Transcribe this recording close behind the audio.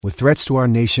With threats to our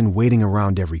nation waiting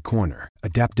around every corner,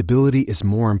 adaptability is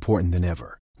more important than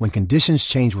ever. When conditions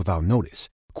change without notice,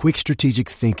 quick strategic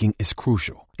thinking is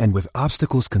crucial. And with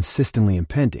obstacles consistently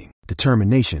impending,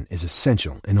 determination is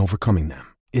essential in overcoming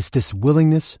them. It's this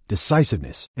willingness,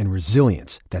 decisiveness, and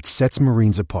resilience that sets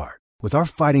Marines apart. With our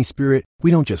fighting spirit, we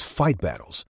don't just fight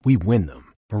battles, we win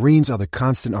them. Marines are the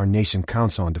constant our nation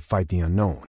counts on to fight the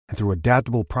unknown. And through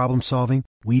adaptable problem solving,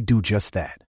 we do just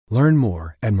that. Learn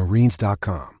more at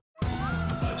marines.com.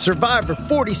 Survivor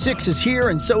 46 is here,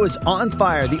 and so is On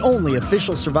Fire, the only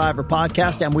official Survivor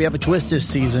podcast, and we have a twist this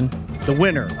season. The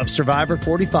winner of Survivor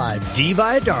 45, Dee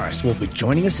Valladares, will be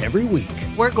joining us every week.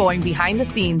 We're going behind the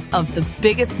scenes of the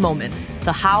biggest moments,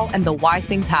 the how and the why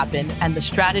things happen, and the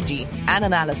strategy and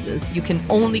analysis you can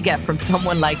only get from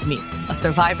someone like me, a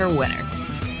Survivor winner.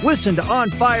 Listen to On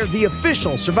Fire, the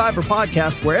official Survivor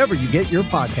podcast, wherever you get your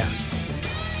podcasts.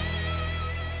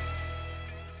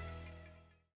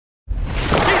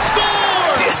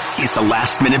 This is the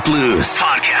Last Minute Blues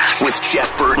podcast with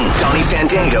Jeff Burton, Donnie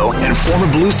Fandango, and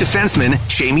former Blues defenseman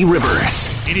Jamie Rivers.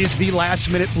 It is the Last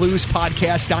Minute Blues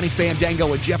podcast. Donnie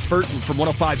Fandango and Jeff Burton from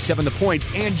 105.7 The Point,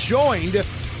 and joined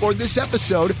for this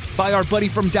episode by our buddy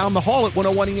from down the hall at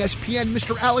 101 ESPN,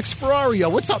 Mr. Alex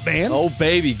Ferrario. What's up, man? Oh,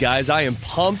 baby, guys. I am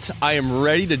pumped. I am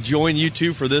ready to join you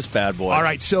two for this bad boy. All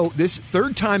right, so this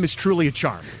third time is truly a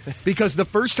charm because the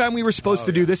first time we were supposed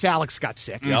to do this, Alex got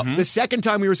sick. Yep. The second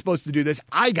time we were supposed to do this,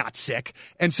 I got sick.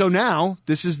 And so now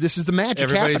this is the magic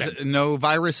happening. No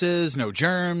viruses, no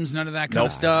germs, none of that kind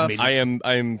of stuff. I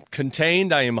am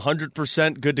contained. I am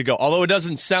 100% good to go. Although it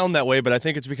doesn't sound that way, but I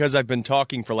think it's because I've been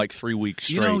talking for like 3 weeks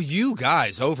straight. You know, you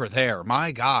guys over there,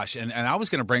 my gosh. And I was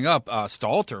going to bring up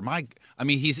Stalter.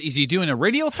 Is he doing a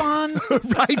radiothon?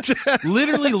 Right.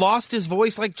 Literally lost his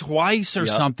voice like twice or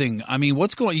something. I mean,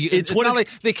 what's going on? It's not like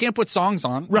they can't put songs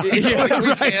on. Right. We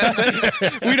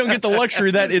don't get the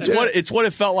luxury of that. It's what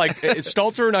it felt like.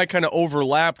 Stalter and I kind of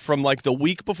overlapped from like the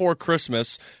week before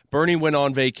Christmas. Bernie went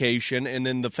on vacation, and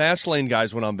then the Fastlane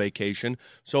guys went on vacation.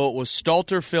 So it was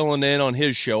Stalter filling in on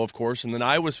his show, of course, and then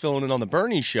I was filling in on the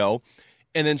Bernie show.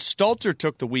 And then Stalter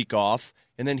took the week off,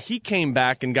 and then he came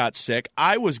back and got sick.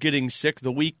 I was getting sick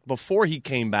the week before he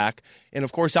came back, and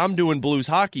of course I'm doing Blues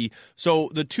hockey. So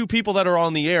the two people that are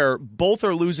on the air, both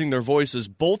are losing their voices.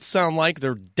 Both sound like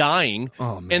they're dying.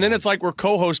 Oh, man. And then it's like we're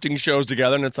co-hosting shows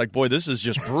together, and it's like, boy, this is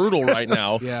just brutal right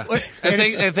now. Yeah.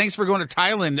 And thanks for going to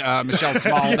Thailand, Michelle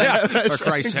Small, for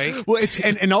Christ's sake. Well,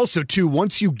 and also, too,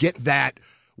 once you get that,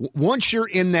 once you're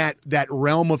in that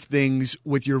realm of things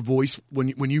with your voice,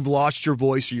 when you've lost your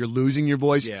voice or you're losing your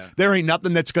voice, there ain't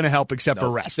nothing that's going to help except for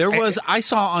rest. I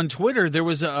saw on Twitter, there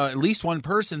was at least one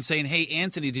person saying, "Hey,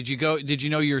 Anthony, did you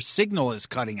know your signal is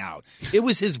cutting out?" It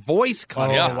was his voice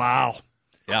cutting out. Oh, wow.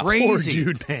 Yeah. Crazy.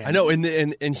 Poor dude, man. I know,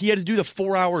 and he had to do the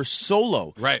 4-hour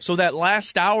solo. Right. So that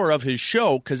last hour of his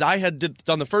show, because I had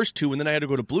done the first 2, and then I had to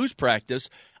go to Blues practice,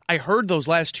 I heard those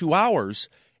last 2 hours.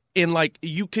 And, like,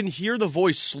 you can hear the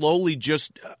voice slowly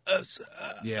just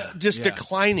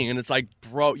declining. And it's like,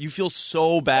 bro, you feel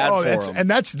so bad for him.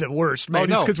 And that's the worst, man.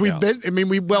 Because we've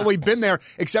been there,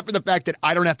 except for the fact that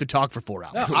I don't have to talk for 4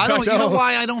 hours. No, you know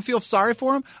why I don't feel sorry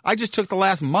for him? I just took the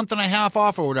last month and a half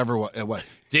off or whatever it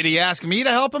was. Did he ask me to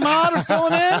help him out or fill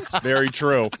him in? Very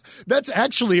true. That's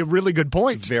actually a really good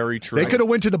point. Very true. They could have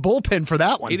went to the bullpen for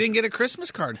that one. He didn't get a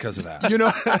Christmas card because of that.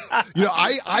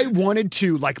 I wanted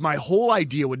to, like, my whole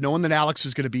idea with knowing that Alex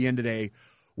was going to be in today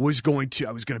I was going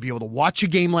to be able to watch a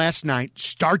game last night,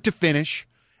 start to finish,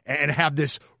 and have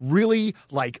this really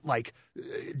like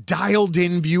dialed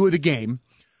in view of the game.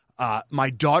 My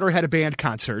daughter had a band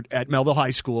concert at Melville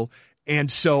High School,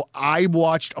 and so I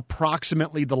watched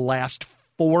approximately the last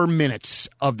 4 minutes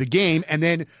of the game, and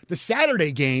then the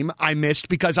Saturday game I missed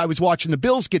because I was watching the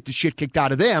Bills get the shit kicked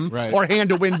out of them or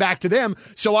hand a win back to them,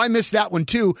 so I missed that one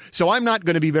too. So I'm not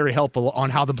going to be very helpful on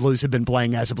how the Blues have been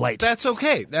playing as of late. That's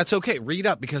okay. Read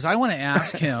up, because I want to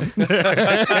ask him.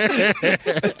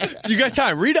 You got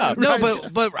time. Read up. No,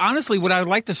 but honestly, what I would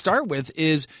like to start with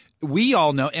is, we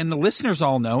all know, and the listeners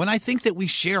all know, and I think that we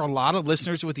share a lot of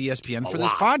listeners with ESPN for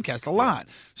this podcast, a lot.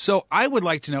 So I would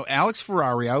like to know, Alex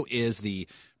Ferrario is the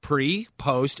pre,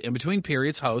 post, in between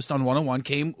periods host on 101,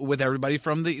 came with everybody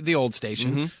from the old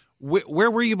station.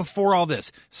 Where were you before all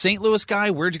this? St. Louis guy?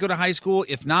 Where'd you go to high school?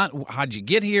 If not, how'd you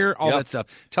get here? All that stuff.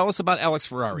 Tell us about Alex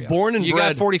Ferrario. Born and you bred.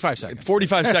 You got 45 seconds.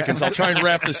 45 seconds. I'll try and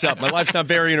wrap this up. My life's not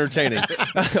very entertaining.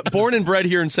 Born and bred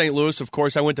here in St. Louis. Of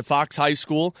course, I went to Fox High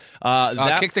School.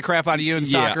 Kicked the crap out of you in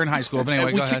soccer in high school. But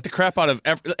anyway, we kicked the crap out of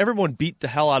everyone. Beat the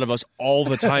hell out of us all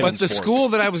the time. But the school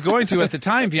that I was going to at the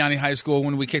time, Vianney High School,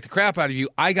 when we kicked the crap out of you,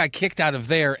 I got kicked out of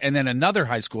there, and then another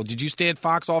high school. Did you stay at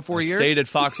Fox all 4 years? Stayed at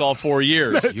Fox all 4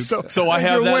 years. So I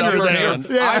have that upper hand.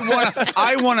 Yeah.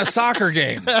 I won a soccer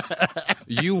game.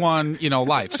 You won,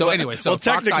 life. So anyway, well, Fox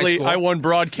technically, High School. I won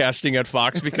broadcasting at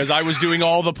Fox because I was doing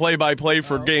all the play-by-play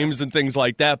for games and things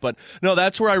like that. But no,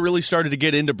 that's where I really started to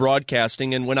get into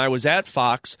broadcasting. And when I was at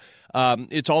Fox,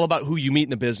 it's all about who you meet in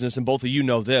the business, and both of you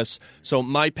know this. So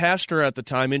my pastor at the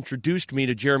time introduced me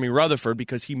to Jeremy Rutherford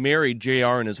because he married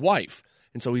JR and his wife.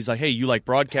 And so he's like, hey, you like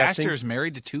broadcasting? Pastor's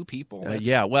married to two people?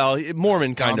 Yeah, well,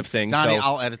 Mormon kind of thing. Donnie, so.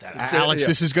 I'll edit that out. Alex,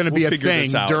 this is going to be a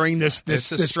thing during this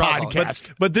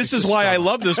podcast. But this is why I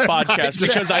love this podcast,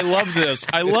 because I love this.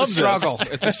 I love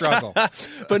this. It's a struggle.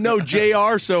 But no,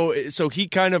 JR, so he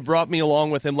kind of brought me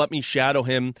along with him, let me shadow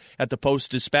him at the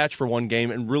Post-Dispatch for one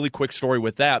game. And really quick story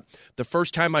with that. The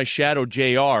first time I shadowed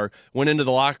JR, went into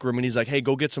the locker room, and he's like, hey,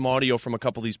 go get some audio from a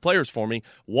couple of these players for me.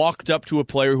 Walked up to a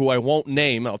player who I won't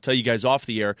name. I'll tell you guys off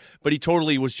the air, but he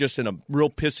totally was just in a real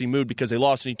pissy mood because they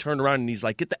lost, and he turned around and he's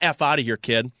like, get the F out of here,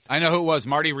 kid. I know who it was,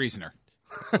 Marty Reasoner.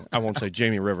 I won't say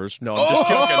Jamie Rivers. No, I'm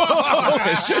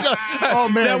just joking. Oh,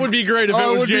 man. That would be great if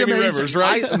it was Jamie Rivers,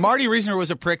 right? Marty Reasoner was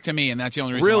a prick to me, and that's the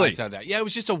only reason Really? why I said that. Yeah, it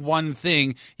was just a one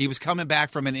thing. He was coming back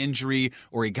from an injury,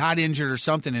 or he got injured or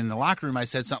something. In the locker room, I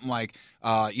said something like,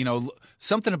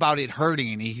 something about it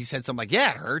hurting, and he said something like, yeah,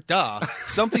 it hurt, duh.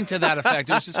 Something to that effect.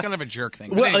 It was just kind of a jerk thing.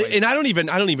 But Well, anyway. and I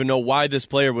don't even know why this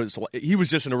player was. He was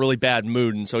just in a really bad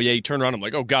mood, and so he turned around. I'm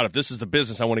like, oh god, if this is the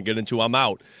business I want to get into, I'm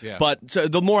out. Yeah. But so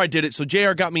the more I did it, so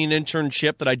JR got me an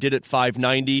internship that I did at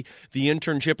 590. The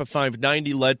internship at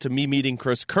 590 led to me meeting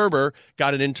Chris Kerber.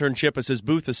 Got an internship as his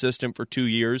booth assistant for 2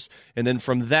 years, and then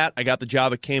from that, I got the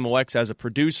job at KMOX as a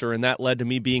producer, and that led to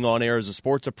me being on air as a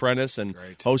sports apprentice and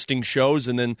hosting shows,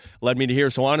 and then led me to here.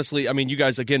 So honestly, I mean, you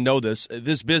guys again know this.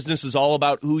 This business is all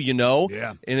about who you know.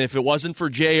 Yeah. And if it wasn't for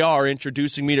JR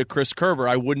introducing me to Chris Kerber,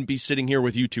 I wouldn't be sitting here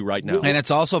with you two right now. And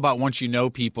it's also about once you know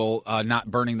people,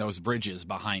 not burning those bridges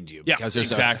behind you. Yeah, because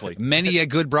there's exactly. many a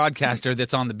good broadcaster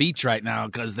that's on the beach right now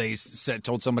because they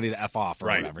told somebody to F off or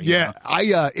whatever. You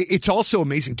know? It's also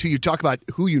amazing too. You talk about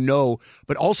who you know,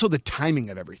 but also the timing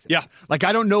of everything. Yeah. Like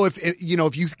I don't know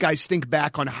if you guys think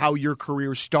back on how your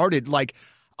career started. Like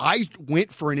I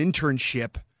went for an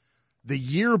internship the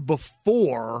year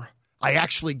before I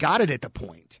actually got it at the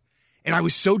point. And I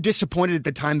was so disappointed at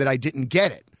the time that I didn't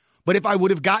get it. But if I would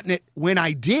have gotten it when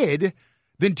I did,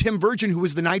 then Tim Virgin, who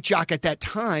was the night jock at that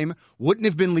time, wouldn't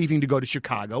have been leaving to go to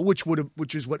Chicago, which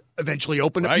is what eventually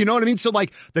opened up. You know what I mean? So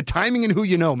like the timing and who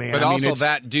you know, man. But I also mean,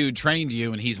 that dude trained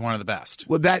you, and he's one of the best.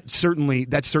 Well, that certainly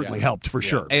helped for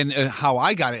sure. And how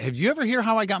I got it. Have you ever hear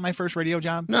how I got my first radio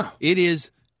job? No. It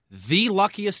is the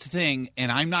luckiest thing,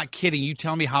 and I'm not kidding. You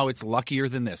tell me how it's luckier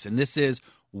than this. And this is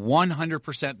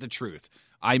 100% the truth.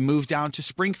 I moved down to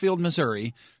Springfield,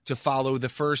 Missouri to follow the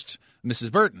first Mrs.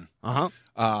 Burton.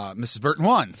 Mrs. Burton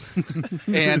won.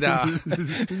 And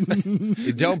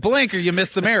don't blink or you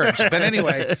miss the marriage. But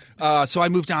anyway, so I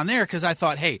moved down there because I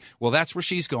thought, hey, well, that's where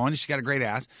she's going. She's got a great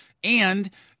ass. And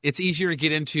it's easier to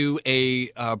get into a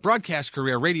broadcast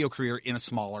career, radio career in a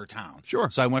smaller town. Sure.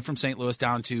 So I went from St. Louis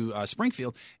down to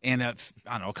Springfield. And I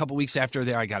don't know, a couple weeks after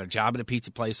there, I got a job at a pizza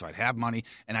place, so I'd have money.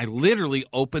 And I literally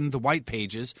opened the white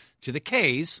pages to the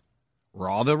K's, where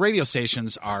all the radio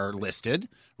stations are listed,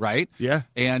 right? Yeah.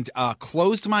 And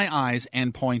closed my eyes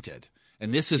and pointed.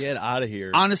 And this is Get out of here.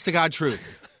 honest to God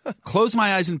truth. Closed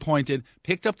my eyes and pointed,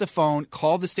 picked up the phone,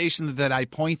 called the station that I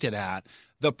pointed at.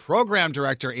 The program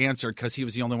director answered because he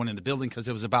was the only one in the building because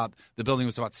the building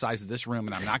was about the size of this room,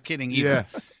 and I'm not kidding either.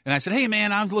 Yeah. And I said, hey,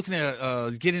 man, I was looking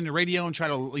to get into radio and try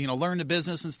to learn the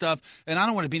business and stuff, and I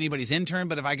don't want to be anybody's intern,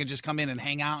 but if I could just come in and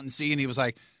hang out and see. And he was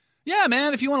like, yeah,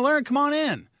 man, if you want to learn, come on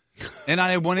in. And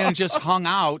I went in and just hung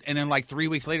out, and then like 3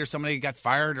 weeks later, somebody got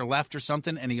fired or left or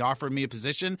something, and he offered me a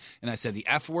position, and I said the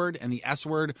F word and the S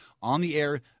word on the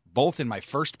air, both in my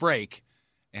first break,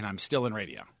 and I'm still in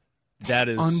radio. That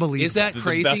is unbelievable. Is that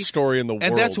crazy? The best story in the world.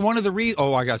 And that's one of the reasons.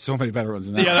 Oh, I got so many better ones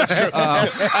than that. Yeah, that's true.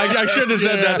 I shouldn't have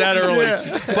said that early.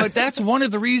 Yeah. But that's one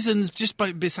of the reasons, just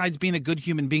besides being a good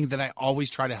human being, that I always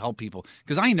try to help people.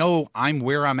 Because I know I'm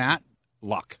where I'm at,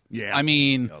 luck. Yeah. I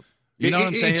mean, you know what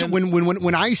I'm saying? It's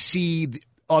when I see the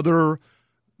other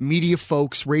media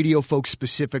folks, radio folks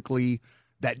specifically,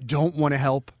 that don't want to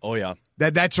help. Oh, yeah.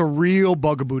 That's a real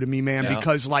bugaboo to me, man, Yeah.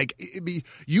 because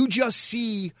you just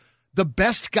see the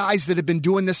best guys that have been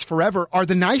doing this forever are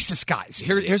the nicest guys.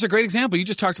 Here's a great example. You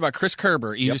just talked about Chris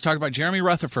Kerber. You just talked about Jeremy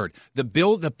Rutherford.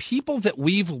 The people that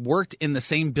we've worked in the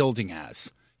same building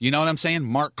as. You know what I'm saying?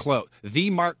 Mark Close.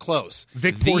 Vic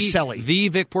Porcelli. The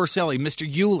Vic Porcelli. Mr.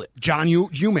 Hewlett. John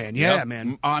Hewman. Yeah, Yep.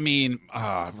 man. I mean,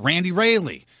 Randy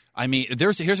Raley. I mean,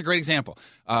 here's a great example.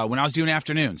 When I was doing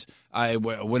afternoons, I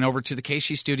went over to the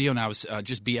KC studio and I was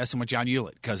just BSing with John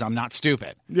Hewlett because I'm not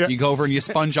stupid. Yeah. You go over and you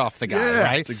sponge off the guy,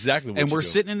 right? That's exactly what And you we're do.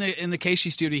 sitting in the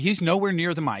KC studio. He's nowhere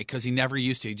near the mic because he never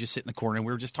used to. He just sit in the corner and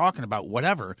we were just talking about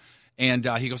whatever. And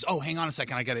he goes, "Oh, hang on a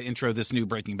second. I got to intro this new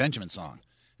Breaking Benjamin song."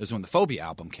 It was when the Phobia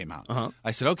album came out.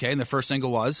 I said, "Okay." And the first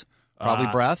single was probably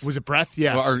Breath. Was it Breath?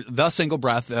 Yeah. Or the single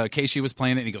Breath. Casey was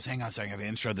playing it, and he goes, "Hang on a second, I got to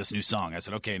intro this new song." I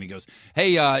said, "Okay." And he goes,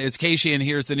 "Hey, it's Casey, and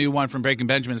here's the new one from Breaking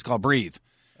Benjamin. It's called Breathe."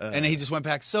 And he just went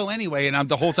back. So anyway, and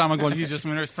the whole time I'm going, "You just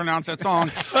pronounced that song.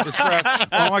 It's Breath.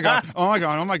 Oh my god, oh my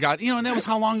god, oh my god." You know, and that was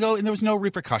how long ago, and there was no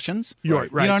repercussions. You're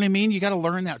right. You know what I mean? You got to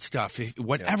learn that stuff.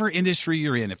 Whatever industry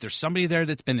you're in, if there's somebody there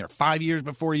that's been there 5 years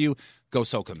before you, go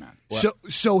soak them, man.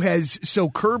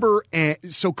 So Kerber,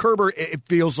 it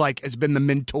feels like has been the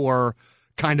mentor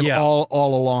kind of Yeah. all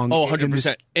along. Oh, in this-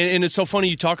 100%. And it's so funny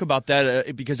you talk about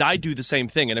that because I do the same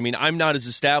thing. And I mean, I'm not as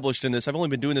established in this. I've only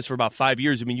been doing this for about 5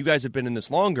 years. I mean, you guys have been in this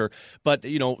longer. But,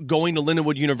 you know, going to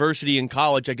Lindenwood University in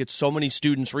college, I get so many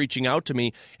students reaching out to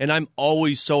me. And I'm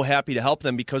always so happy to help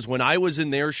them because when I was in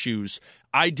their shoes,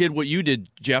 I did what you did,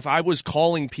 Jeff. I was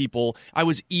calling people. I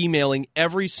was emailing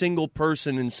every single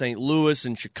person in St. Louis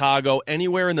and Chicago,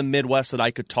 anywhere in the Midwest that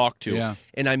I could talk to. Yeah.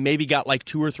 And I maybe got like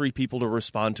 2 or 3 people to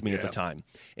respond to me at the time.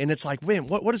 And it's like, man,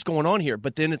 what is going on here?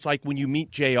 But then it's like when you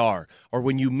meet JR or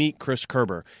when you meet Chris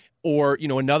Kerber or, you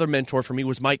know, another mentor for me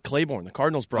was Mike Claiborne, the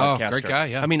Cardinals broadcaster. great guy,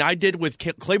 yeah. I mean, I did with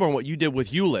Claiborne what you did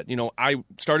with Hewlett. You know, I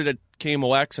started at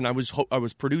KMOX and I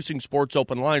was producing Sports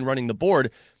Open Line, running the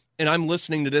board. And I'm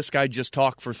listening to this guy just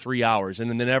talk for 3 hours. And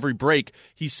then every break,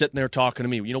 he's sitting there talking to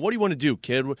me. You know, what do you want to do,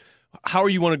 kid? How are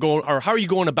you want to go, or how are you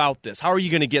going about this? How are you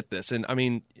going to get this? And I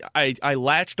mean, I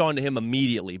latched onto him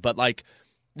immediately. But like,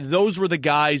 those were the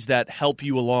guys that help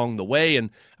you along the way. And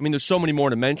I mean, there's so many more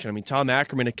to mention. I mean, Tom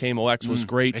Ackerman at KMOX was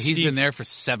great. He's been there for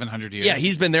 700 years. Yeah,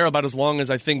 he's been there about as long as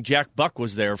I think Jack Buck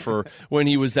was there for when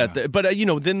he was that. But, you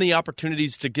know, then the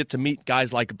opportunities to get to meet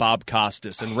guys like Bob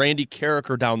Costas and Randy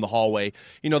Carricker down the hallway.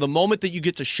 You know, the moment that you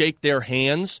get to shake their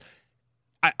hands,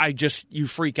 you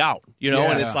freak out, you know,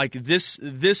 and it's like this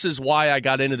is why I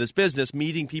got into this business,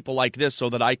 meeting people like this so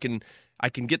that I can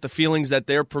get the feelings that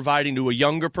they're providing to a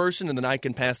younger person, and then I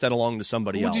can pass that along to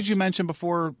somebody else. What did you mention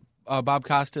before Bob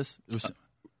Costas? It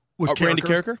was Randy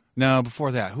Carricker? No,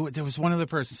 before that. There was one other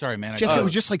person. Sorry, man. Jess, it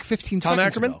was just like 15 Tom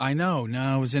seconds Ackerman? ago. I know.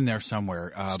 No, it was in there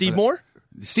somewhere. Steve Moore?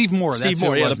 Steve Moore. Steve that's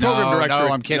Moore, who it yeah, was. the program director.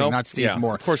 No, I'm kidding. No? Not Steve Yeah,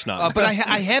 Moore. of course not. But I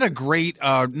had a great,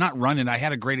 not run-in, I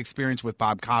had a great experience with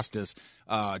Bob Costas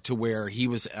to where he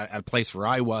was at a place where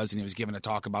I was, and he was giving a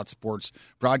talk about sports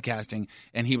broadcasting,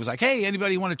 and he was like, "Hey,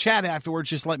 anybody want to chat afterwards,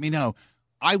 just let me know."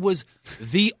 I was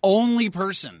the only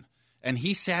person. And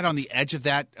he sat on the edge of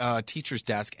that teacher's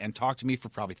desk and talked to me for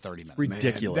probably 30 minutes.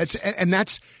 Ridiculous.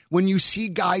 That's when you see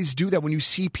guys do that, when you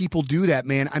see people do that,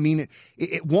 man. I mean,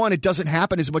 it doesn't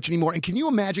happen as much anymore. And can you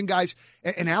imagine, guys,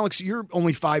 and Alex, you're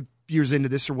only 5 years into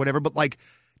this or whatever, but like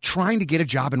trying to get a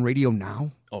job in radio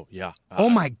now? Oh, yeah. Oh,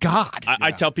 my God.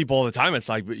 I tell people all the time, it's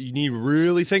like, you need to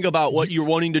really think about what you're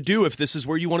wanting to do if this is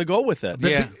where you want to go with it.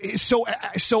 Yeah. So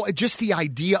just the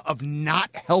idea of not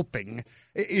helping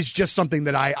is just something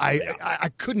that I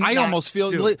couldn't. I not almost feel.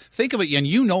 do. Think of it, and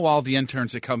you know all the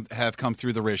interns that have come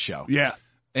through the Riz Show. Yeah.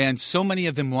 And so many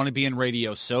of them want to be in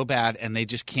radio so bad, and they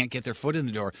just can't get their foot in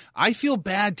the door. I feel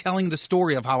bad telling the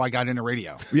story of how I got into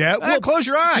radio. Yeah, well, close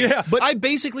your eyes. yeah, but- I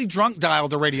basically drunk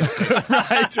dialed a radio station.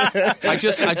 I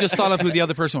just thought of who the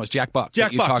other person was, Jack Buck. Jack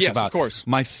that you Buck, talked yes, about. of course.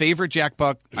 My favorite Jack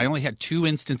Buck. I only had 2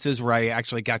 instances where I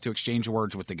actually got to exchange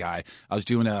words with the guy. I was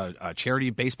doing a charity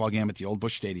baseball game at the old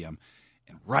Busch Stadium,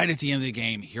 and right at the end of the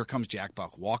game, here comes Jack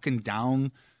Buck walking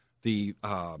down the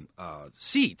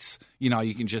seats. You know,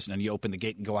 you can just, and you open the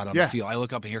gate and go out on the field. I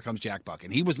look up and here comes Jack Buck.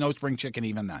 And he was no spring chicken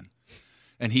even then.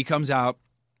 And he comes out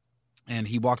and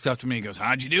he walks up to me and goes,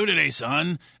 "How'd you do today,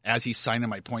 son?" As he's signing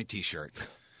my Point T-shirt.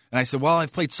 And I said, "Well,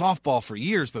 I've played softball for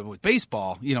years, but with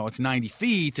baseball, you know, it's 90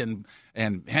 feet and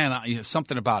man,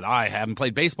 something about I haven't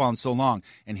played baseball in so long."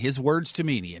 And his words to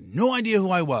me, and he had no idea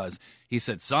who I was. He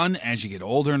said, son, as you get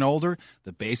older and older,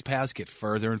 the base paths get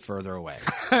further and further away.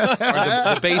 Or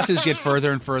the bases get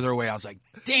further and further away. I was like,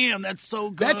 damn, that's so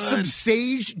good. That's some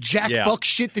sage Jack Buck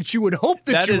shit that you would hope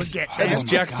that you would get. That is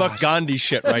Jack Buck Gandhi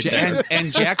shit right there.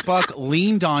 And Jack Buck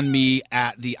leaned on me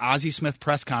at the Ozzie Smith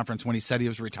press conference when he said he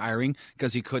was retiring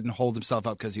because he couldn't hold himself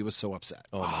up because he was so upset.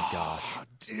 Oh, my gosh.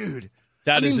 Dude.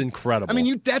 That is incredible. I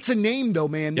mean, that's a name, though,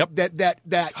 man. Yep.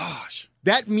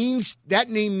 That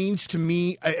name means to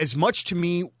me as much to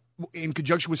me in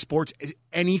conjunction with sports as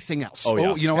anything else. Oh,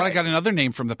 yeah. You know what? I got another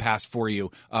name from the past for you.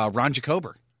 Ron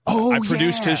Jacober. Oh, I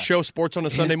produced his show, Sports on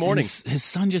a Sunday Morning. His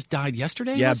son just died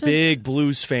yesterday. Yeah, was it? big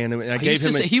Blues fan. And I gave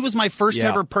him. He was my first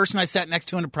ever person I sat next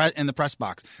to in the press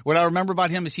box. What I remember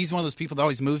about him is he's one of those people that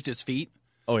always moved his feet.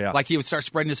 Oh, yeah. Like he would start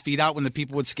spreading his feet out when the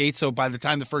people would skate, so by the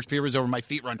time the first period was over, my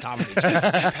feet were on top of each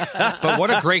other. But what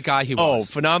a great guy he was.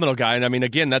 Oh, phenomenal guy. And I mean,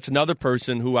 again, that's another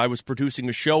person who I was producing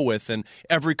a show with, and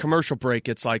every commercial break,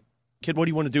 it's like, kid, what do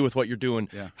you want to do with what you're doing?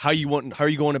 Yeah. How are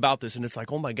you going about this? And it's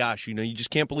like, oh my gosh, you just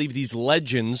can't believe these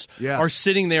legends Yeah. are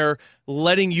sitting there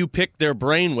letting you pick their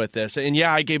brain with this. And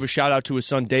yeah, I gave a shout out to his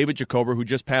son, David Jacober, who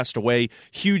just passed away.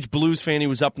 Huge Blues fan. He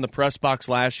was up in the press box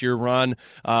last year. Ron,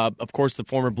 of course, the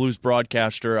former Blues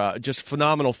broadcaster, just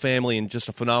phenomenal family and just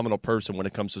a phenomenal person when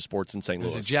it comes to sports in St.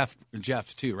 Louis. There's a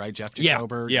Jeff too, right? Jeff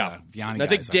Jacober. Yeah. Vianney And I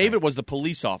think guys, David was the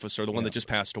police officer, the one that just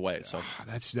passed away. So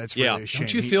That's really Yeah. a shame.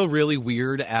 Don't you feel really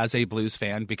weird as a Blues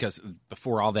fan because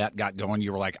before all that got going,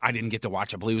 you were like, I didn't get to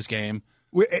watch a Blues game.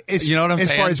 You know what I'm as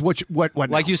saying? far as what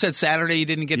Like you said, Saturday you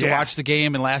didn't get to watch the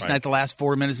game, and last night the last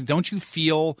 4 minutes. Don't you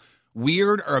feel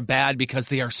weird or bad because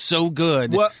they are so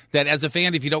good that as a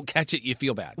fan, if you don't catch it, you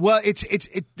feel bad? Well,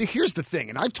 here's the thing,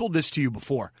 and I've told this to you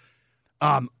before.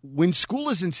 When school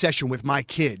is in session with my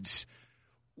kids,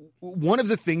 one of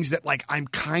the things that like I'm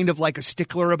kind of like a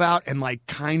stickler about, and like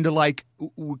kind of like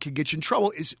could get you in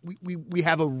trouble, is we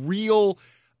have a real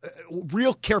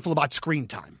careful about screen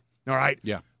time. All right.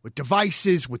 Yeah. With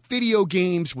devices, with video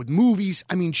games, with movies.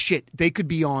 I mean, shit, they could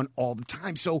be on all the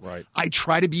time. So I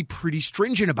try to be pretty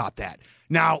stringent about that.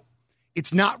 Now,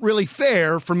 it's not really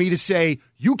fair for me to say,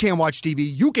 you can't watch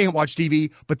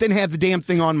TV, but then have the damn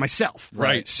thing on myself.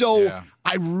 Right. So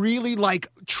I really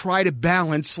try to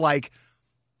balance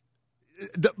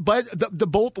the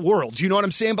both worlds, you know what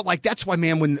I'm saying? But that's why,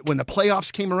 man, when the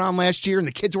playoffs came around last year and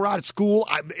the kids were out of school,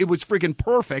 it was freaking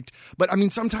perfect. But I mean,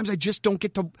 sometimes I just don't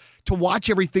get to watch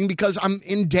everything because I'm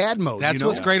in dad mode. That's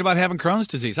what's great about having Crohn's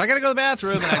disease. I got to go to the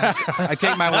bathroom, and I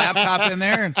take my laptop in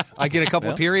there, and I get a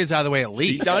couple of periods out of the way at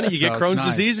least. See, Donnie, you get Crohn's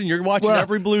disease, and you're watching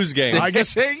every Blues game. I guess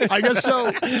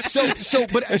so.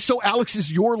 So Alex,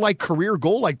 is your career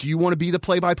goal? Do you want to be the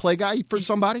play-by-play guy for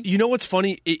somebody? You know what's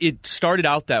funny? It started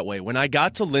out that way. When I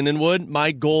got to Lindenwood,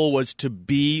 my goal was to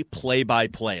be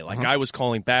play-by-play. I was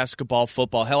calling basketball,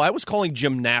 football. Hell, I was calling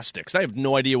gymnastics. I have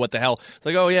no idea what the hell. It's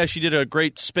like, oh, yeah, she did a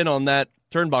great spin on that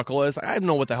turnbuckle. It's like, I don't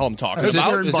know what the hell I'm talking about. Is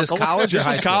this college or This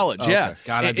high was school? college, yeah. Okay.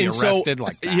 God, I'd be arrested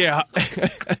like that. Yeah.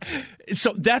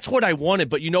 So that's what I wanted.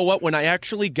 But you know what? When I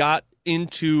actually got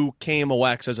into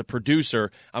KMOX as a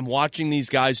producer, I'm watching these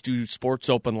guys do Sports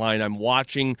Open Line. I'm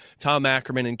watching Tom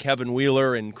Ackerman and Kevin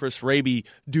Wheeler and Chris Raby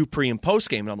do pre and post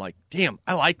game, and I'm like, damn,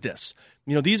 I like this.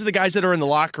 These are the guys that are in the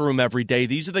locker room every day.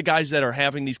 These are the guys that are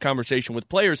having these conversations with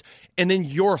players, and then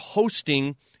you're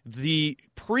hosting the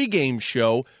pregame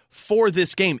show for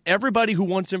this game. Everybody who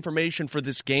wants information for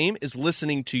this game is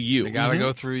listening to you. They got to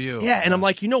go through you. Yeah, and I'm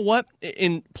like, you know what?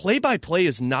 In play-by-play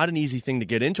is not an easy thing to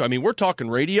get into. I mean, we're talking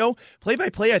radio.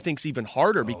 Play-by-play, I think, is even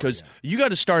harder because you got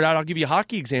to start out. I'll give you a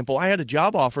hockey example. I had a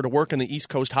job offer to work in the East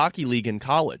Coast Hockey League in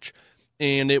college.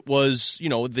 And it was,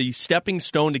 the stepping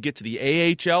stone to get to the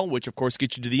AHL, which, of course,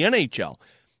 gets you to the NHL.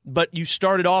 But you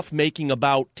started off making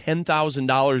about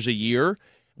 $10,000 a year,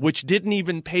 which didn't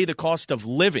even pay the cost of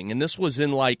living. And this was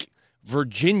in,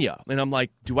 Virginia. And I'm like,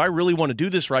 do I really want to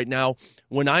do this right now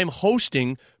when I'm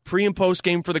hosting pre- and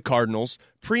post-game for the Cardinals,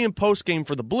 pre- and post-game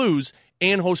for the Blues,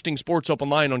 and hosting Sports Open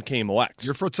Line on KMOX?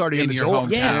 Your foot's already in the your door.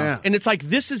 hometown. Yeah. And it's like,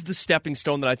 this is the stepping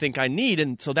stone that I think I need.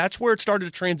 And so that's where it started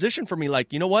to transition for me.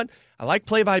 You know what? I like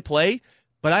play-by-play,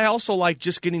 but I also like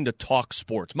just getting to talk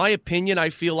sports. My opinion, I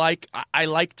feel like I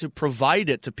like to provide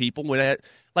it to people when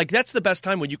that's the best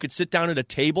time when you could sit down at a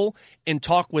table and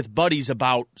talk with buddies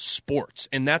about sports.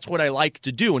 And that's what I like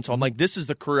to do. And so I'm like, this is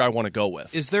the career I want to go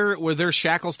with. Were there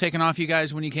shackles taken off you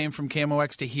guys when you came from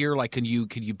KMOX to here? Could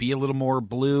you be a little more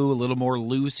blue, a little more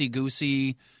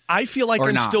loosey-goosey? I feel like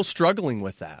I'm still struggling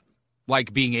with that.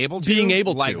 Being able to? Being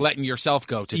able to. Letting yourself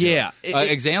go to Yeah. do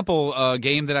it. Example,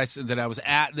 game that I was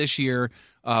at this year,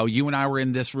 You and I were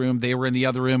in this room. They were in the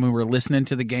other room. We were listening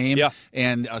to the game. Yeah.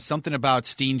 And something about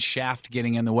Steen's shaft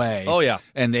getting in the way. Oh, yeah.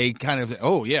 And they kind of,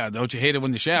 don't you hate it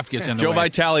when the shaft gets in the Joe way?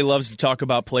 Vitale loves to talk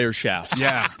about player shafts.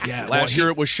 Yeah. Last year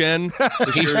it was Shen.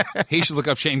 He should look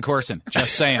up Shane Corson.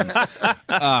 Just saying.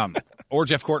 Or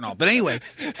Jeff Courtnall. But anyway,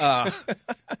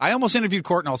 I almost interviewed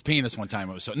Courtnall's penis one time.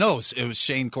 It was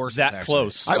Shane Corson. That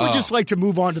close. I would just like to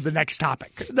move on to the next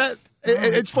topic.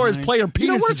 As far as player penises You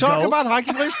know, we're talking go, about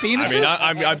hockey players' penises.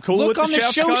 I mean, I'm cool Look with on the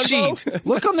shaft show convo. sheet.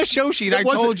 Look on the show sheet. I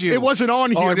told you. It wasn't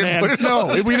on here, I didn't man. put it on.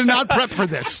 No, we did not prep for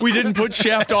this. We didn't put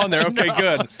shaft on there. Okay,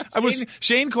 good.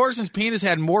 Shane Corson's penis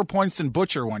had more points than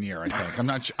Butcher one year, I think. I'm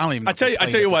not. I don't even know. I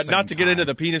tell you what, not to get into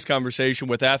the penis conversation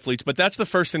with athletes, but that's the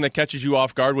first thing that catches you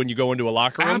off guard when you go into a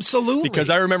locker room. Absolutely.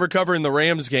 Because I remember covering the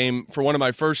Rams game for one of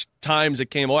my first times at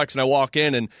KMOX, and I walk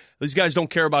in, and these guys don't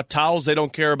care about towels. They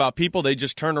don't care about people. They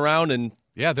just turn around and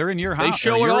yeah, they're in your house. they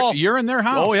show it all. You're in their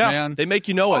house. Oh yeah, man. They make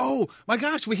you know it. Oh my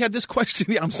gosh, we had this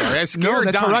question. I'm sorry, I scared No,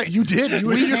 that's Don. all right. You did.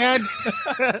 We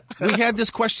had this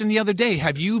question the other day.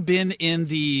 Have you been in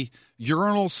the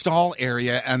urinal stall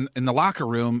area and in the locker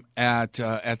room at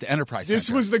the Enterprise This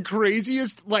Center? was the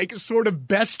craziest, sort of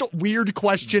best weird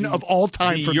question of all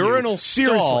time. The from you. urinal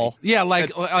Seriously. stall. Yeah,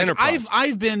 like Enterprise.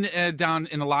 I've been down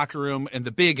in the locker room in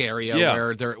the big area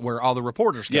where all the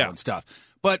reporters go and stuff.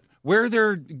 But where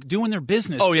they're doing their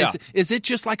business, is it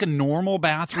just like a normal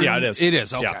bathroom? Yeah, it is. It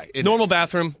is, okay. Yeah. It Normal is.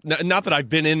 bathroom. Not that I've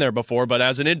been in there before, but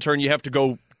as an intern, you have to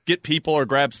go get people or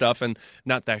grab stuff, and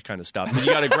not that kind of stuff. But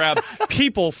you got to grab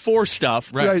people for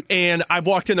stuff. Right. And I've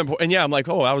walked in there, and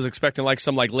I was expecting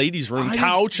some ladies' room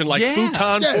couch and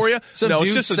futon Yes. for you. Some no, dude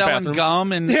it's just a selling bathroom.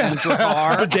 gum and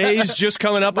Drakkar. Bidets just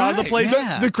coming up out of the place.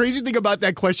 Yeah. The crazy thing about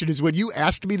that question is when you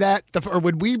asked me that, or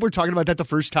when we were talking about that the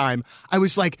first time, I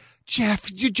was like,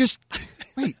 Jeff, you just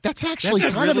wait. That's actually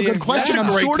That's kind of a really good question. that's a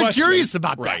I'm great sort of question. curious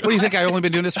about Right. that. What do you think? I've only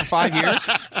been doing this for 5 years?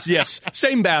 Yes,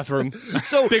 same bathroom,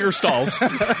 so bigger stalls.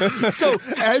 So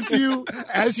as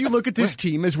you look at this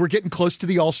team, as we're getting close to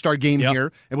the All-Star game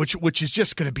here, and which is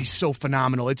just going to be so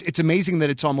phenomenal. It's amazing that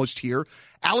it's almost here.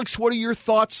 Alex, what are your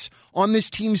thoughts on this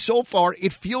team so far?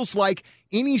 It feels like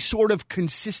any sort of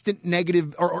consistent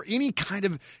negative or any kind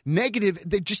of negative,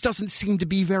 there just doesn't seem to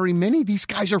be very many. These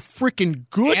guys are freaking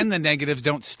good. And the negatives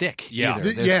don't stick either.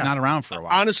 It's Yeah. not around for a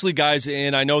while. Honestly, guys,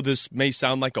 and I know this may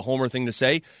sound like a homer thing to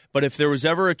say, but if there was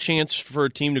ever a chance for a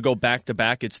team to go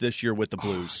back-to-back, it's this year with the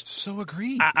Blues. So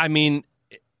agreed. I mean,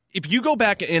 if you go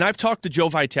back, and I've talked to Joe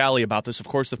Vitale about this, of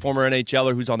course, the former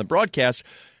NHLer who's on the broadcast,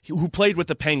 who played with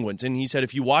the Penguins, and he said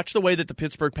if you watch the way that the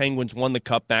Pittsburgh Penguins won the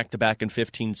Cup back-to-back in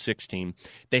 15-16,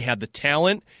 they had the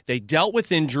talent, they dealt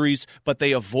with injuries, but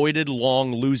they avoided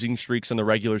long losing streaks in the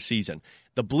regular season.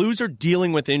 The Blues are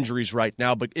dealing with injuries right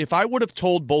now, but if I would have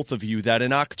told both of you that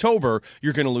in October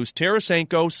you're going to lose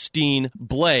Tarasenko, Steen,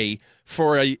 Blais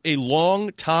for a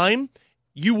long time,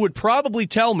 you would probably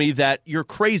tell me that you're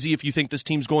crazy if you think this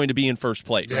team's going to be in first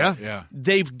place. Yeah.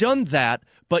 They've done that,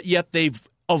 but yet they've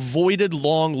avoided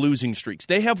long losing streaks.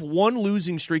 They have one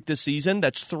losing streak this season.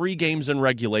 That's 3 games in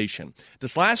regulation.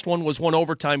 This last one was 1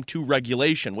 overtime, 2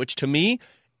 regulation, which to me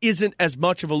isn't as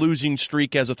much of a losing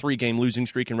streak as a 3-game losing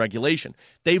streak in regulation.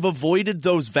 They've avoided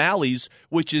those valleys,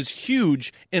 which is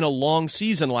huge in a long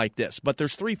season like this. But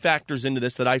there's 3 factors into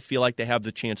this that I feel like they have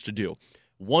the chance to do.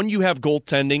 One, you have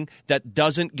goaltending that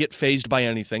doesn't get phased by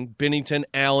anything. Binnington,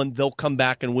 Allen, they'll come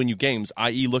back and win you games,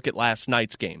 i.e. look at last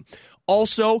night's game.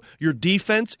 Also, your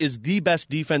defense is the best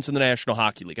defense in the National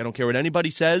Hockey League. I don't care what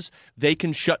anybody says. They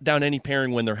can shut down any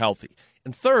pairing when they're healthy.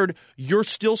 And third, you're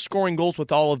still scoring goals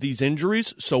with all of these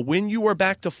injuries. So when you are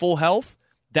back to full health,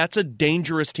 that's a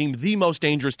dangerous team, the most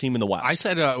dangerous team in the West. I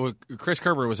said, Chris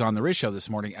Kerber was on the Riz Show this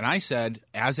morning, and I said,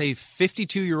 as a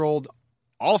 52-year-old,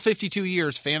 all 52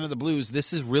 years fan of the Blues,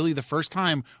 this is really the first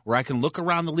time where I can look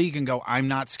around the league and go, I'm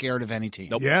not scared of any team.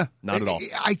 Nope. Yeah. Not at all.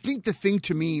 I think the thing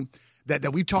to me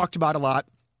that we've talked about a lot,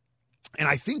 and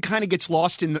I think kind of gets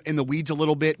lost in the weeds a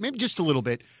little bit, maybe just a little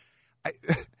bit,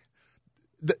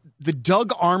 the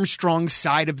Doug Armstrong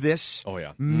side of this,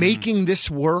 making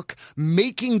this work,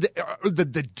 making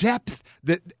the depth,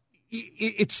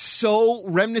 it's so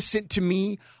reminiscent to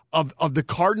me of the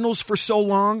Cardinals for so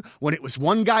long when it was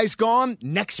one guy's gone,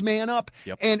 next man up,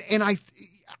 and I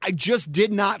just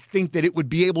did not think that it would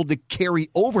be able to carry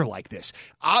over like this.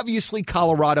 Obviously,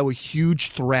 Colorado, a huge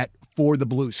threat for the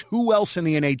Blues. Who else in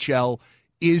the NHL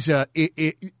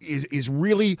is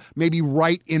really maybe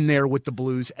right in there with the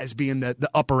Blues as being the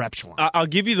upper echelon. I'll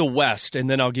give you the West, and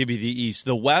then I'll give you the East.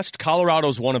 The West,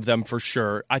 Colorado's one of them for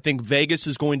sure. I think Vegas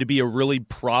is going to be a really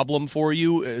problem for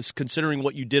you, considering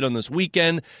what you did on this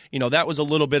weekend. That was a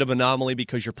little bit of an anomaly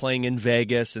because you're playing in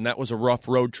Vegas, and that was a rough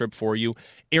road trip for you.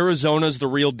 Arizona's the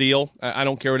real deal. I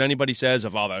don't care what anybody says.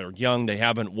 If they're young, they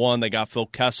haven't won. They got Phil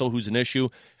Kessel, who's an issue.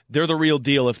 They're the real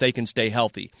deal if they can stay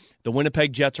healthy. The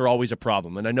Winnipeg Jets are always a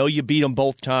problem, and I know you beat them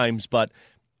both times, but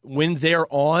when they're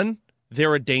on,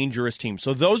 they're a dangerous team.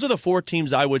 So those are the 4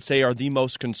 teams I would say are the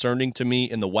most concerning to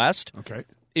me in the West. Okay.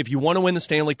 If you want to win the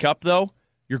Stanley Cup, though,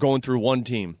 you're going through one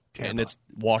team, and it's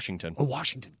Washington. Oh,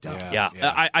 Washington. Yeah.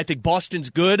 I think Boston's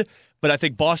good, but I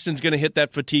think Boston's going to hit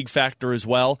that fatigue factor as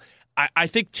well. I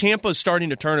think Tampa's starting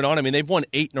to turn it on. I mean, they've won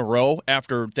 8 in a row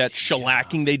after that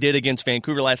shellacking they did against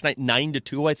Vancouver last night,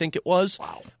 9-2, I think it was.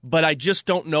 Wow. But I just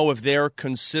don't know if they're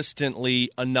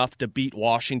consistently enough to beat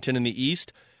Washington in the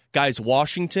East. Guys,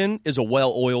 Washington is a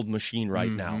well-oiled machine right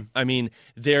now. I mean,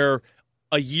 they're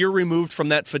a year removed from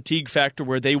that fatigue factor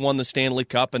where they won the Stanley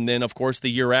Cup, and then, of course, the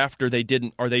year after they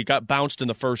didn't, or they got bounced in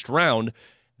the first round.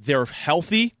 They're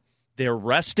healthy. They're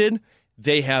rested.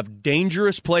 They have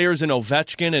dangerous players in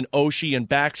Ovechkin and Oshie and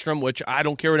Backstrom, which I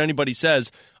don't care what anybody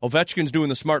says. Ovechkin's doing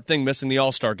the smart thing, missing the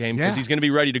All-Star game because he's going to be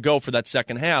ready to go for that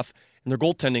second half, and their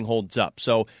goaltending holds up.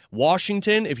 So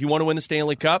Washington, if you want to win the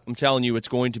Stanley Cup, I'm telling you it's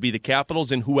going to be the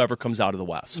Capitals and whoever comes out of the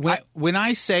West. When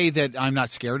I say that I'm not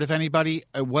scared of anybody,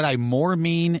 what I more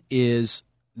mean is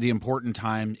the important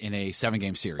time in a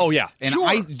 7-game series. Oh, yeah. And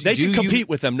sure. They can compete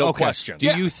with them, no question. Do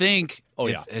you think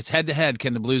if it's head-to-head,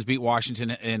 can the Blues beat Washington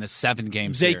in a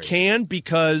 7-game series? They can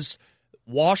because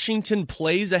Washington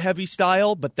plays a heavy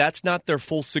style, but that's not their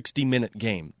full 60-minute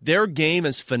game. Their game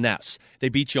is finesse. They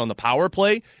beat you on the power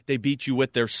play. They beat you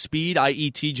with their speed,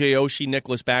 i.e. TJ Oshie,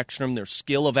 Nicholas Backstrom, their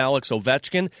skill of Alex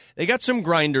Ovechkin. They got some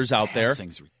grinders out there.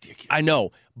 Thing's ridiculous. I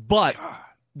know, but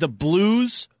the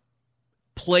Blues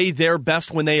play their best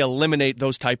when they eliminate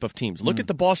those type of teams. Look at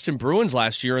the Boston Bruins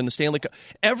last year in the Stanley Cup.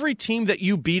 Every team that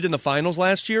you beat in the finals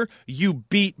last year, you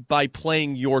beat by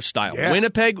playing your style. Yeah.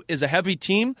 Winnipeg is a heavy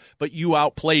team, but you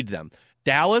outplayed them.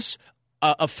 Dallas,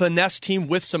 a finesse team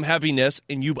with some heaviness,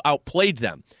 and you outplayed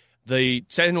them. The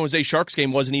San Jose Sharks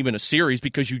game wasn't even a series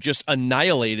because you just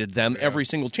annihilated them every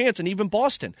single chance. And even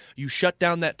Boston, you shut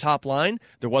down that top line.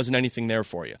 There wasn't anything there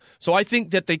for you. So I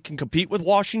think that they can compete with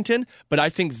Washington, but I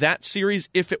think that series,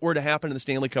 if it were to happen in the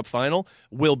Stanley Cup final,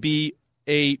 will be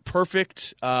a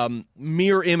perfect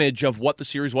mirror image of what the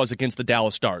series was against the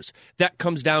Dallas Stars. That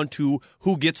comes down to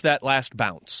who gets that last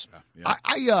bounce. Yeah.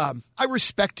 I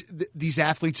respect these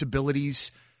athletes' abilities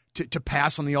to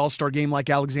pass on the All-Star game like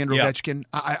Alexander Ovechkin.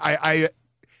 I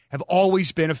have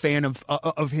always been a fan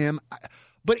of him,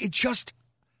 but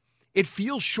it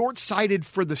feels short-sighted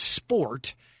for the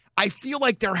sport. I feel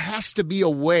like there has to be a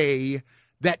way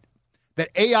that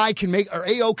AI can make, or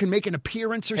AO can make an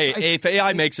appearance. Or if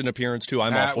AI makes an appearance too,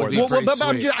 I'm all for it.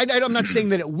 I'm not saying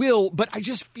that it will, but I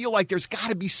just feel like there's got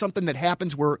to be something that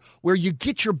happens where you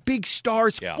get your big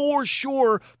stars for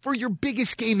sure for your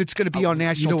biggest game that's going to be on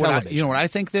national television. You know what I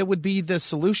think that would be the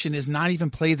solution is not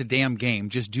even play the damn game,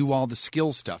 just do all the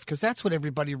skill stuff, because that's what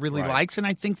everybody really likes, and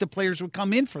I think the players would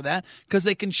come in for that because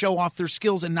they can show off their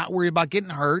skills and not worry about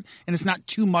getting hurt, and it's not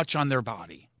too much on their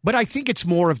body. But I think it's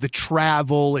more of the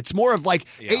travel. It's more of like,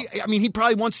 I mean, he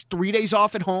probably wants 3 days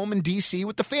off at home in D.C.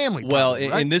 with the family. Well, probably,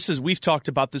 right? And we've talked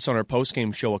about this on our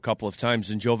postgame show a couple of times,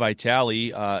 and Joe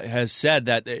Vitale has said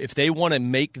that if they want to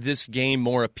make this game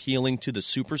more appealing to the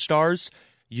superstars,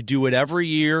 you do it every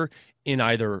year in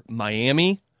either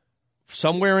Miami,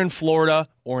 somewhere in Florida,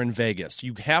 or in Vegas.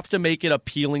 You have to make it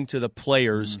appealing to the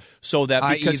players so that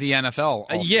because the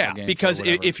NFL. Because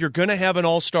if you're going to have an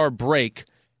all-star break,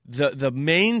 the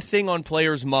main thing on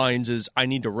players' minds is I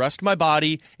need to rest my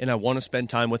body and I want to spend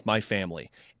time with my family.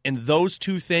 And those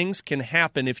two things can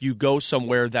happen if you go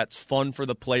somewhere that's fun for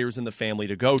the players and the family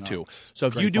to go to. So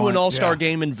if you do an all-star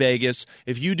game in Vegas,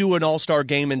 if you do an all-star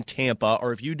game in Tampa,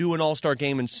 or if you do an all-star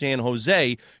game in San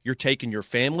Jose, you're taking your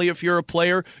family if you're a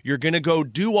player. You're going to go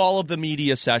do all of the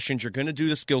media sessions. You're going to do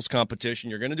the skills competition.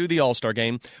 You're going to do the all-star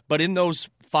game. But in those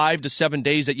 5 to 7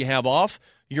 days that you have off,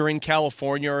 you're in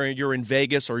California or you're in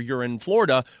Vegas or you're in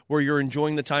Florida where you're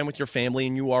enjoying the time with your family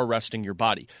and you are resting your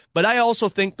body. But I also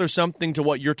think there's something to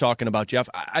what you're talking about, Jeff.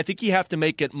 I think you have to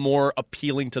make it more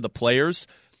appealing to the players.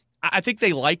 I think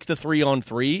they like the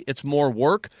 3-on-3. It's more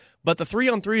work. But the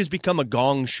 3-on-3 has become a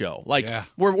gong show.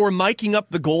 We're miking up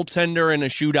the goaltender in a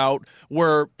shootout.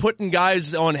 We're putting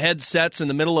guys on headsets in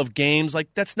the middle of games.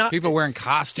 That's not... People wearing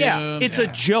costumes. Yeah, it's a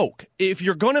joke. If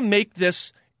you're going to make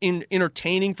this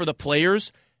entertaining for the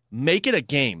players, make it a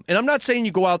game. And I'm not saying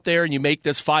you go out there and you make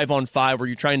this 5-on-5 where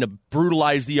you're trying to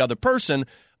brutalize the other person,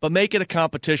 but make it a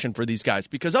competition for these guys,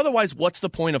 because otherwise, what's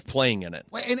the point of playing in it?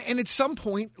 And at some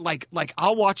point, like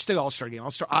I'll watch the All-Star game.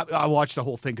 I'll watch the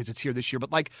whole thing because it's here this year.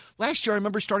 But like last year, I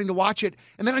remember starting to watch it,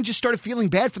 and then I just started feeling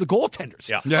bad for the goaltenders.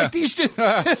 Yeah. Like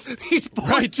these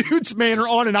poor dudes, man, are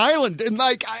on an island, and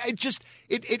like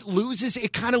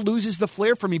it kind of loses the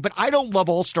flair for me. But I don't love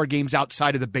All-Star games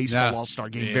outside of the baseball All-Star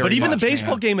game. Very but even much, the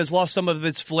baseball game has lost some of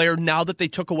its flair now that they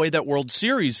took away that World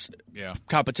Series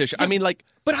competition. Yeah. I mean, like.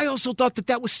 But I also thought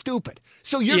that was stupid.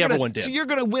 So you're going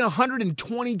to win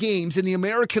 120 games in the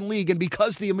American League, and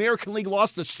because the American League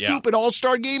lost the stupid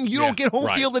All-Star game, you don't get home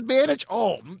field advantage?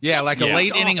 Oh, yeah, like a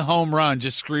late inning home run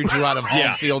just screwed you out of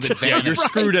home field advantage. Yeah, you're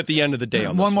screwed at the end of the day.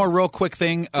 One more real quick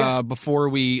thing before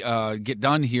we get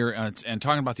done here and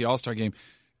talking about the All-Star game.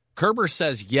 Kerber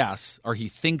says yes, or he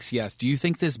thinks yes. Do you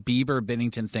think this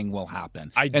Bieber-Binnington thing will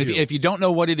happen? I do. If you don't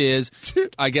know what it is,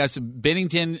 I guess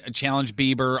Binnington challenged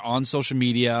Bieber on social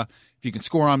media. If you can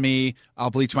score on me,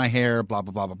 I'll bleach my hair, blah,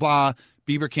 blah, blah, blah, blah.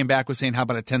 Bieber came back with saying, how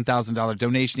about a $10,000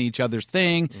 donation to each other's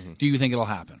thing? Mm-hmm. Do you think it'll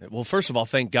happen? Well, first of all,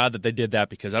 thank God that they did that,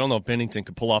 because I don't know if Binnington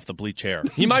could pull off the bleach hair.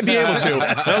 He might be able to.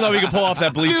 I don't know if he can pull off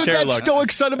that bleach hair that look.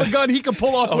 Stoic son of a gun, he can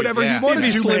pull off whatever he wanted He'd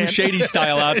be to, Slim man. Shady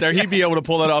style out there. He'd be able to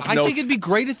pull that off. I think it'd be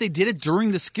great if they did it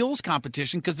during the skills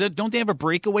competition, because don't they have a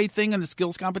breakaway thing in the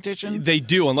skills competition? They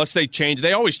do, unless they change.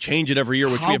 They always change it every year,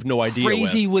 which we have no idea. How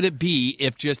crazy would it be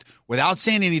if just, without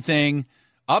saying anything,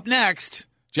 up next,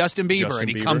 Justin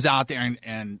Bieber, comes out there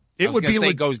and it would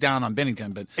be goes down on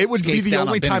Binnington, but it would be the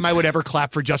only time I would ever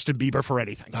clap for Justin Bieber for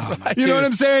anything. You know what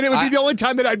I'm saying? It would be the only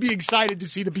time that I'd be excited to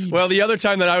see the Biebs. Well, the other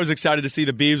time that I was excited to see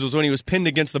the Biebs was when he was pinned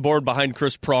against the board behind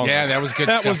Chris Pronger. Yeah, that was good.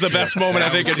 That was the best moment.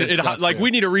 I think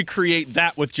we need to recreate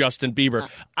that with Justin Bieber.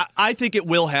 I think it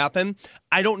will happen.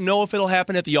 I don't know if it'll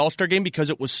happen at the All-Star game because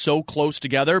it was so close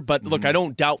together. But look, I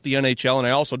don't doubt the NHL, and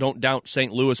I also don't doubt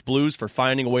St. Louis Blues for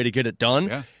finding a way to get it done.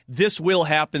 Yeah. This will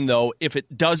happen, though. If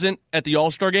it doesn't at the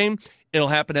All-Star game, it'll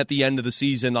happen at the end of the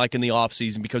season, like in the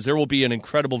offseason, because there will be an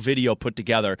incredible video put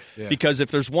together. Yeah. Because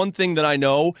if there's one thing that I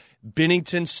know,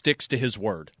 Binnington sticks to his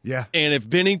word. Yeah. And if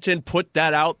Binnington put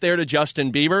that out there to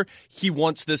Justin Bieber, he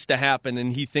wants this to happen,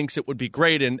 and he thinks it would be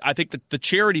great. And I think that the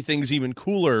charity thing's even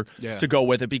cooler to go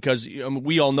with it, because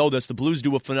we all know this. The Blues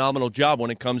do a phenomenal job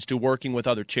when it comes to working with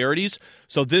other charities.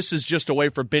 So this is just a way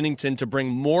for Binnington to bring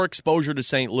more exposure to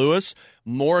St. Louis,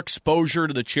 more exposure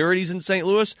to the charities in St.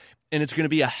 Louis, and it's going to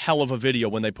be a hell of a video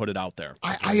when they put it out there.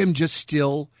 I am just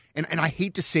still, and I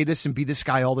hate to say this and be this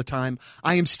guy all the time,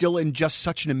 I am still in just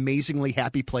such an amazingly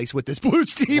happy place with this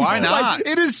Blues team. Why not? Like,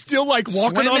 it is still like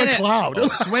walking on a cloud.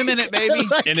 Swim in it, baby.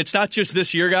 And it's not just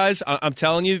this year, guys. I'm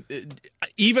telling you,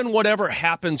 even whatever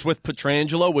happens with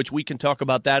Pietrangelo, which we can talk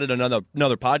about that at another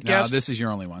podcast. No, this is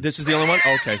your only one. This is the only one?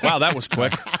 Okay. Wow, that was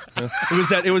quick.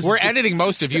 We're editing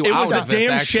most of you out. It was a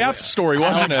damn Shaft story,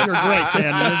 wasn't it? You're great,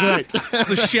 man. You're great.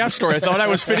 The Shaft story. I thought I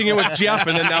was fitting in with Jeff,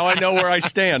 and then now I know where I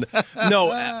stand.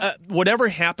 No, whatever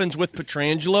happens with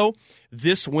Pietrangelo,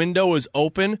 this window is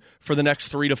open for the next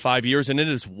 3 to 5 years, and it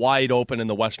is wide open in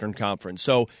the Western Conference.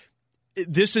 So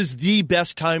this is the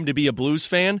best time to be a Blues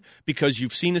fan, because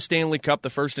you've seen the Stanley Cup, the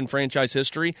first in franchise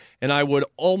history, and I would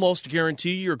almost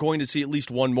guarantee you're going to see at least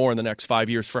one more in the next 5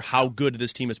 years for how good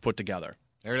this team is put together.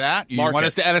 Hear that? You want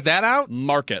us to edit that out?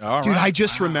 Mark it. All Dude, right. I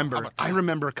just remember. I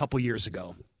remember a couple years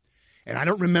ago, and I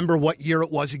don't remember what year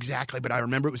it was exactly, but I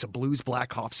remember it was a Blues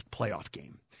Blackhawks playoff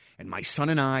game. And my son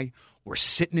and I were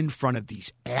sitting in front of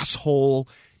these asshole,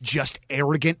 just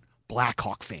arrogant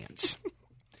Blackhawk fans.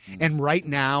 And right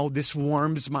now, this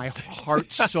warms my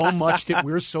heart so much that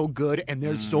we're so good and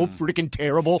they're so freaking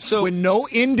terrible with no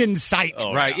end in sight.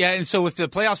 Oh, right, yeah. And so if the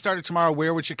playoffs started tomorrow,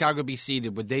 where would Chicago be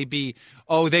seated? Would they be –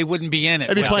 they wouldn't be in it.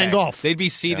 They'd be playing golf. They'd be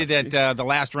seated at the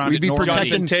last round at Norway.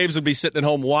 Jonathan Taves would be sitting at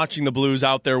home watching the Blues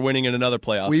out there winning in another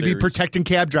playoff We'd series. be protecting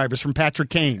cab drivers from Patrick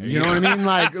Kane. You know what I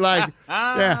mean?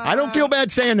 Yeah. I don't feel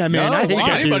bad saying that, man. No, I hate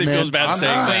that anybody dude, feels bad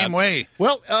saying that. Same way.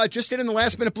 Well, just in the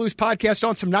Last Minute Blues podcast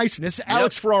on some niceness.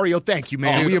 Alex Ferrario, thank you,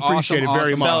 man. Dude, we appreciate it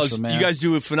very much. Fellas, you guys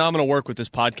do phenomenal work with this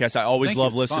podcast. I always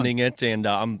love listening it, and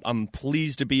I'm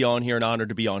pleased to be on here and honored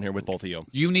to be on here with both of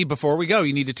you. Before we go,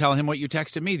 you need to tell him what you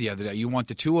texted me the other day. You want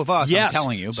the two of us. Yes. I'm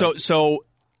telling you. But. So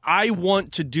I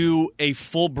want to do a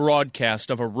full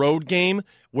broadcast of a road game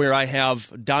where I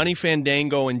have Donnie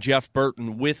Fandango and Jeff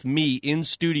Burton with me in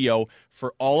studio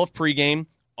for all of pregame,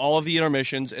 all of the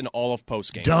intermissions, and all of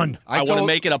postgame. Done. I want to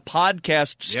make it a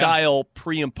podcast style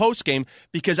pre and postgame,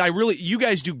 because you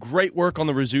guys do great work on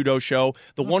the Rizzuto show.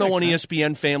 The 101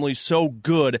 ESPN family is so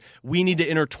good. We need to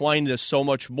intertwine this so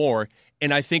much more.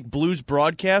 And I think Blues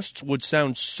broadcasts would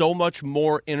sound so much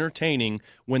more entertaining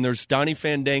when there's Donnie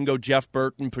Fandango, Jeff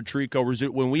Burton, Patrico Rizzuto,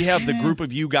 when we have the group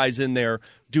of you guys in there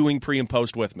doing pre and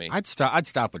post with me. I'd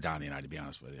stop with Donnie and I, to be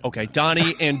honest with you. Okay,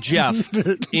 Donnie and Jeff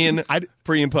in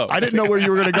pre and post. I didn't know where you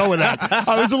were going to go with that.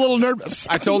 I was a little nervous.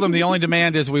 I told him the only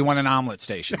demand is we want an omelet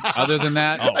station. Other than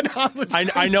that,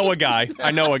 I know a guy.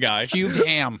 cubed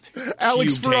ham.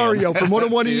 Alex Cubed ham. Ferrario from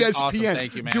 101 Dude, ESPN, awesome.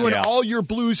 Thank you, man. doing Yeah. all your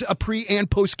Blues pre and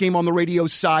post game on the radio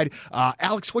side.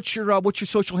 Alex, what's your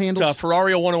social handles?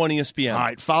 Ferrario 101 ESPN. All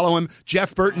right, follow him.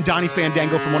 Jeff Burton, Donnie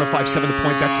Fandango from 105.7 The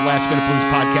Point. That's the Last Minute Blues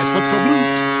podcast. Let's go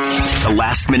Blues. The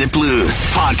Last Minute Blues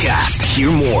podcast.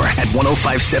 Hear more at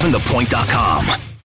 1057thepoint.com.